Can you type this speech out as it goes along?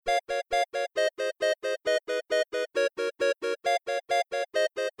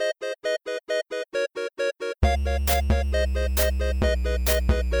What's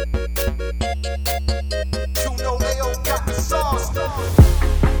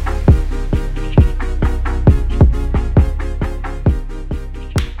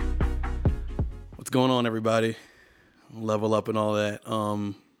going on, everybody? Level up and all that.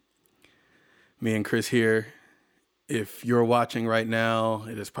 Me and Chris here. If you're watching right now,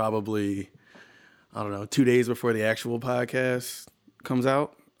 it is probably, 2 days before the actual podcast comes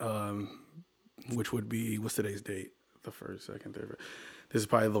out, which would be, what's today's date? The 1st, 2nd, 3rd. This is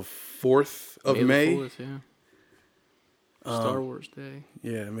probably the 4th of May. The 4th, yeah. Star Wars Day.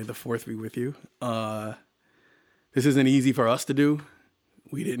 Yeah, may the 4th be with you. This isn't easy for us to do.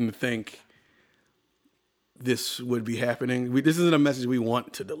 We didn't think this would be happening. This isn't a message we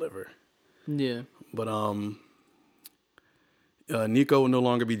want to deliver. Yeah. But Nico will no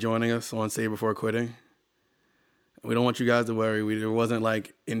longer be joining us on Save Before Quitting. We don't want you guys to worry. There wasn't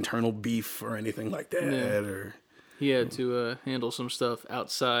like internal beef or anything like that. Yeah. Or he had to handle some stuff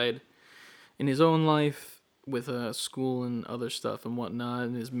outside in his own life with school and other stuff and whatnot,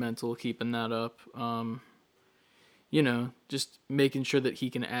 and his mental, keeping that up. Just making sure that he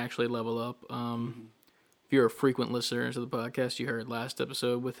can actually level up. If you're a frequent listener to the podcast, you heard last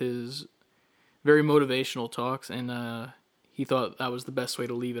episode with his very motivational talks, and he thought that was the best way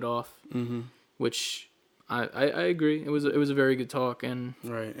to leave it off, which I agree. It was a very good talk, and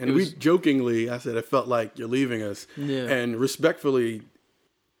right. And we jokingly, I said, it felt like you're leaving us, and respectfully,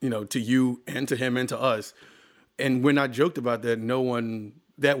 to you and to him and to us, and when I joked about that,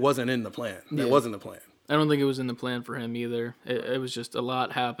 that wasn't in the plan. That wasn't the plan. I don't think it was in the plan for him either. It was just a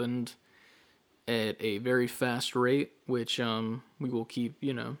lot happened at a very fast rate, which we will keep,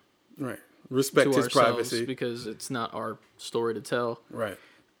 right. Respect his privacy because it's not our story to tell. Right.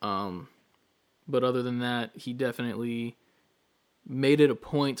 But other than that, he definitely made it a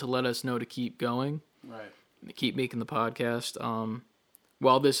point to let us know to keep going. Right. Keep making the podcast.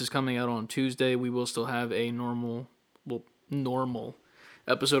 While this is coming out on Tuesday, we will still have a normal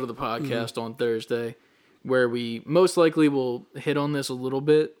episode of the podcast on Thursday, where we most likely will hit on this a little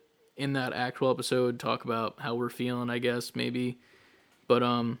bit in that actual episode, talk about how we're feeling, I guess, maybe. But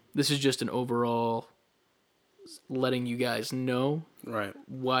this is just an overall letting you guys know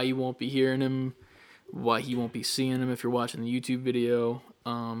why you won't be hearing him, why he won't be seeing him if you're watching the YouTube video.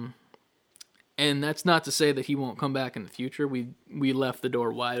 And that's not to say that he won't come back in the future. We left the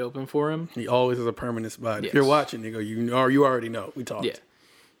door wide open for him. He always has a permanent spot. Yes. If you're watching, you already know. We talked. Yeah.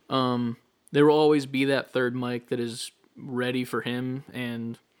 There will always be that third mic that is ready for him,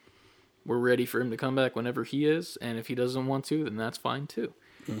 and we're ready for him to come back whenever he is. And if he doesn't want to, then that's fine too.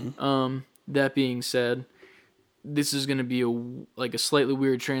 That being said, this is going to be a slightly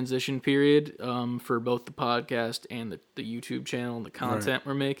weird transition period for both the podcast and the YouTube channel and the content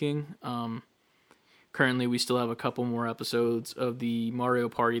we're making. Currently, we still have a couple more episodes of the Mario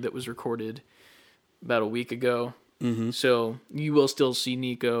Party that was recorded about a week ago. So you will still see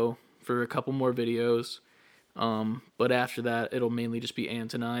Nico for a couple more videos. But after that, it'll mainly just be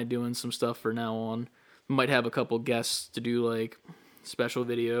Ant and I doing some stuff for now on. We might have a couple guests to do like special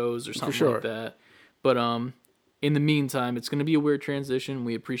videos or something like that. But in the meantime, it's going to be a weird transition.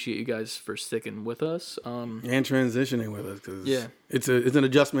 We appreciate you guys for sticking with us. And transitioning with us, because it's an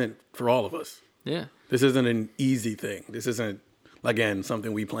adjustment for all of us. Yeah. This isn't an easy thing. This isn't, again,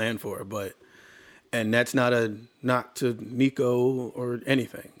 something we planned for, and that's not to Nico or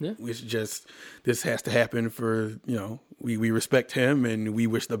anything. Yeah. It's just, this has to happen for, we respect him and we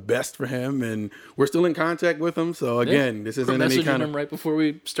wish the best for him, and we're still in contact with him. So again, this isn't any kind of, him right before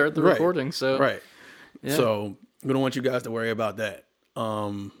we start the recording. So So we don't want you guys to worry about that.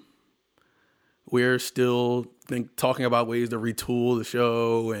 We're still talking about ways to retool the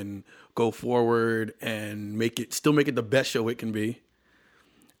show and go forward and make it the best show it can be,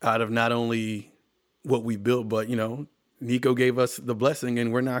 out of not only what we built, but Nico gave us the blessing,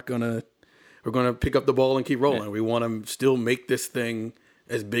 and we're gonna pick up the ball and keep rolling. Yeah. We want to still make this thing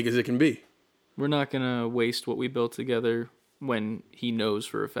as big as it can be. We're not gonna waste what we built together when he knows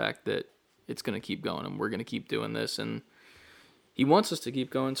for a fact that it's gonna keep going, and we're gonna keep doing this, and he wants us to keep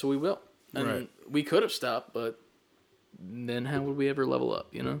going, so we will. And we could have stopped, but then how would we ever level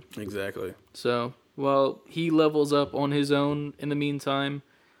up, Exactly. So while he levels up on his own in the meantime,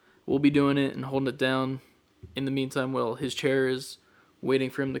 we'll be doing it and holding it down in the meantime while his chair is waiting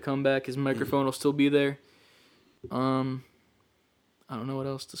for him to come back. His microphone will still be there. I don't know what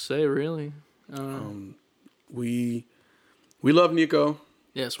else to say, really. We love Nico.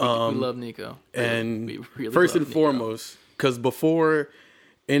 Yes, we love Nico. And we really first and Nico. foremost, because before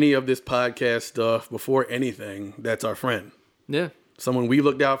any of this podcast stuff, before anything, that's our friend. Yeah. Someone we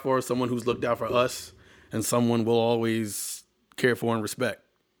looked out for, someone who's looked out for us, and someone will always care for and respect.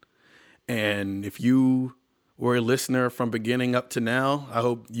 And if you were a listener from beginning up to now, I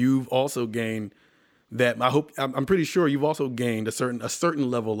hope you've also gained that. I'm pretty sure you've also gained a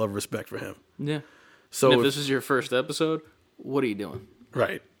certain level of respect for him. Yeah. So and if this is your first episode, what are you doing?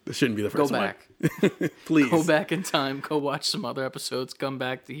 Right. This shouldn't be the first Go one. back. Please. Go back in time. Go watch some other episodes. Come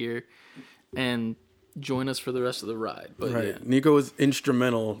back to here and join us for the rest of the ride. But Right. yeah. Nico was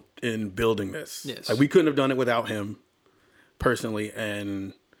instrumental in building this. Yes. Like, we couldn't have done it without him personally.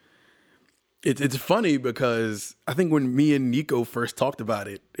 And it's funny because I think when me and Nico first talked about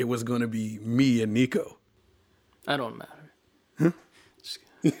it, it was going to be me and Nico. I don't matter.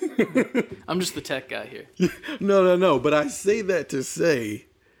 I'm just the tech guy here. No. But I say that to say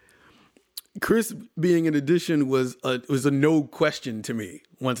Chris being an addition was a no question to me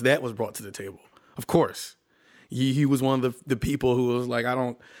once that was brought to the table. Of course. He was one of the people who was like,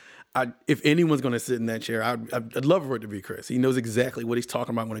 if anyone's going to sit in that chair, I'd love for it to be Chris. He knows exactly what he's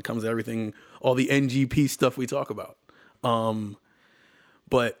talking about when it comes to everything, all the NGP stuff we talk about.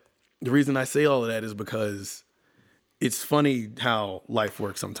 But the reason I say all of that is because it's funny how life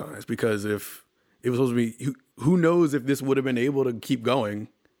works sometimes. Because if it was supposed to be, who knows if this would have been able to keep going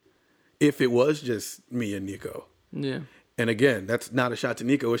if it was just me and Nico. Yeah. And again, that's not a shot to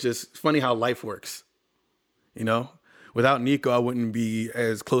Nico. It's just funny how life works. You know? Without Nico, I wouldn't be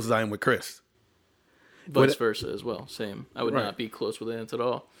as close as I am with Chris. Vice versa as well. Same. I would Right. not be close with Ant at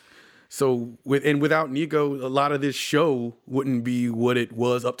all. So without Nico, a lot of this show wouldn't be what it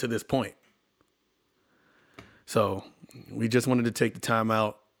was up to this point. So we just wanted to take the time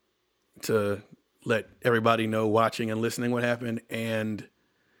out to let everybody know watching and listening what happened, and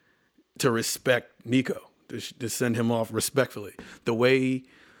to respect Nico, to send him off respectfully. The way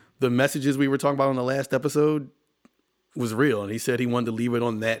the messages we were talking about on the last episode was real, and he said he wanted to leave it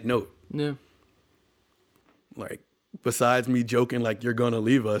on that note. Yeah. Like, besides me joking like you're gonna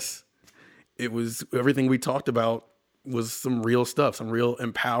leave us, it was everything we talked about was some real stuff, some real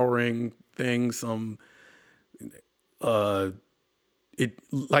empowering things, some it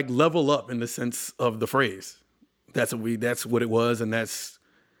like level up in the sense of the phrase. That's what it was, and that's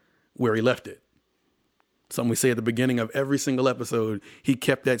where he left it. Something we say at the beginning of every single episode. He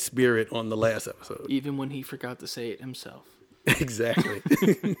kept that spirit on the last episode. Even when he forgot to say it himself. Exactly.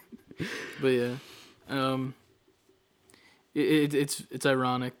 But yeah. It's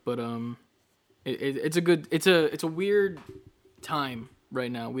ironic, but it's a weird time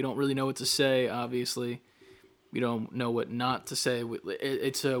right now. We don't really know what to say, obviously. We don't know what not to say.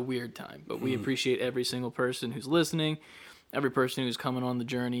 It's a weird time, but we appreciate every single person who's listening, every person who's coming on the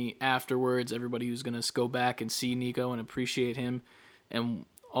journey afterwards, everybody who's going to go back and see Nico and appreciate him. And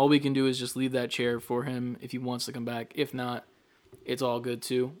all we can do is just leave that chair for him if he wants to come back. If not, it's all good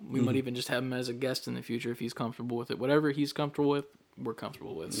too. We might even just have him as a guest in the future if he's comfortable with it. Whatever he's comfortable with, we're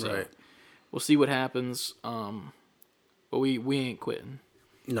comfortable with. So Right. we'll see what happens. But we ain't quitting.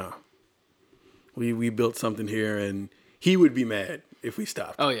 No. We built something here, and he would be mad if we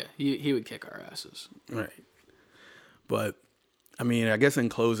stopped. Oh yeah, he would kick our asses. Right. But, I mean, I guess in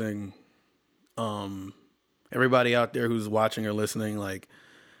closing, everybody out there who's watching or listening, like,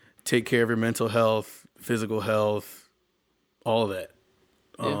 take care of your mental health, physical health, all of that.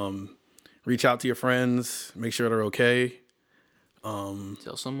 Yeah. Reach out to your friends, make sure they're okay.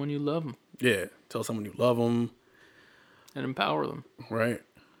 Tell someone you love them Yeah, tell someone you love them. and empower them. Right.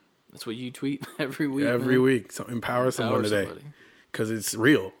 That's what you tweet every week. Every man. week. So empower someone today. somebody. Because it's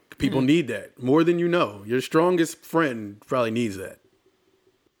real. People need that more than you know. Your strongest friend probably needs that.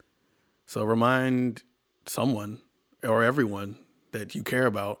 So remind someone or everyone that you care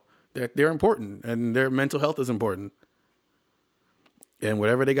about that they're important and their mental health is important. And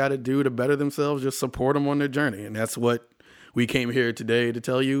whatever they got to do to better themselves, just support them on their journey. And that's what we came here today to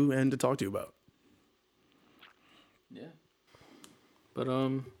tell you and to talk to you about. Yeah. But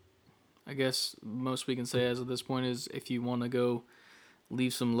I guess most we can say as of this point is if you want to go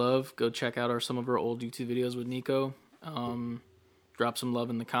leave some love, go check out some of our old YouTube videos with Nico. Drop some love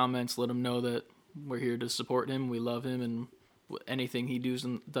in the comments. Let him know that we're here to support him. We love him, and anything he does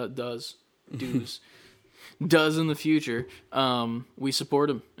in the future, we support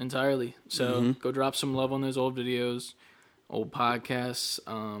him entirely. So go drop some love on those old videos, old podcasts.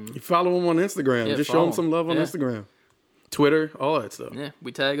 You follow him on Instagram. Yeah, just show follow him some love on Yeah. Instagram. Twitter, all that stuff. Yeah,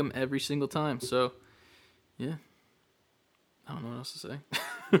 we tag him every single time. So, yeah. I don't know what else to say.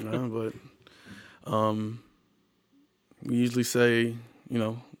 No, but we usually say,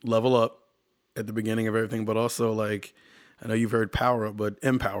 level up at the beginning of everything, but also, like, I know you've heard power up, but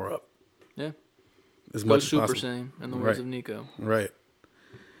empower up. Yeah. As Go much as Super possible. Saiyan, in the words Right. of Nico. Right.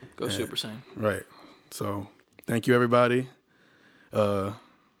 Go Super Saiyan. Right. So thank you, everybody.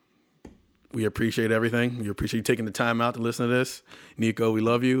 We appreciate everything. We appreciate you taking the time out to listen to this. Nico, we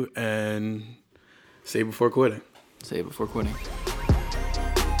love you, and say before quitting. Say it before quitting.